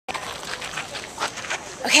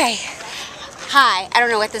Okay. Hi. I don't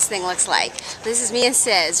know what this thing looks like. This is me and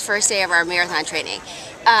Sid's first day of our marathon training.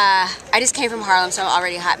 I just came from Harlem, so I'm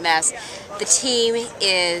already a hot mess. The team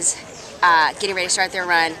is getting ready to start their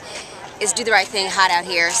run. It's do the right thing, hot out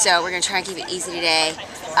here, so we're going to try and keep it easy today.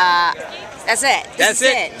 That's it. That's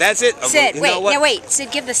it. That's it. Sid, wait.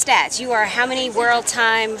 Sid, give the stats. You are how many world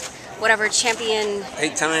time, whatever, champion?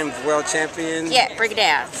 8-time world champion. Yeah, break it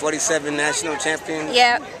down. 47 national champion.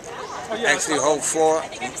 Yep. Actually hold 4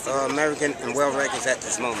 American and world records at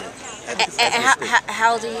this moment.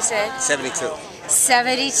 How old are you, Sid? 72.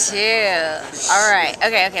 72. All right.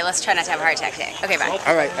 Okay, let's try not to have a heart attack today. Okay, bye.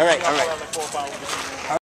 All right.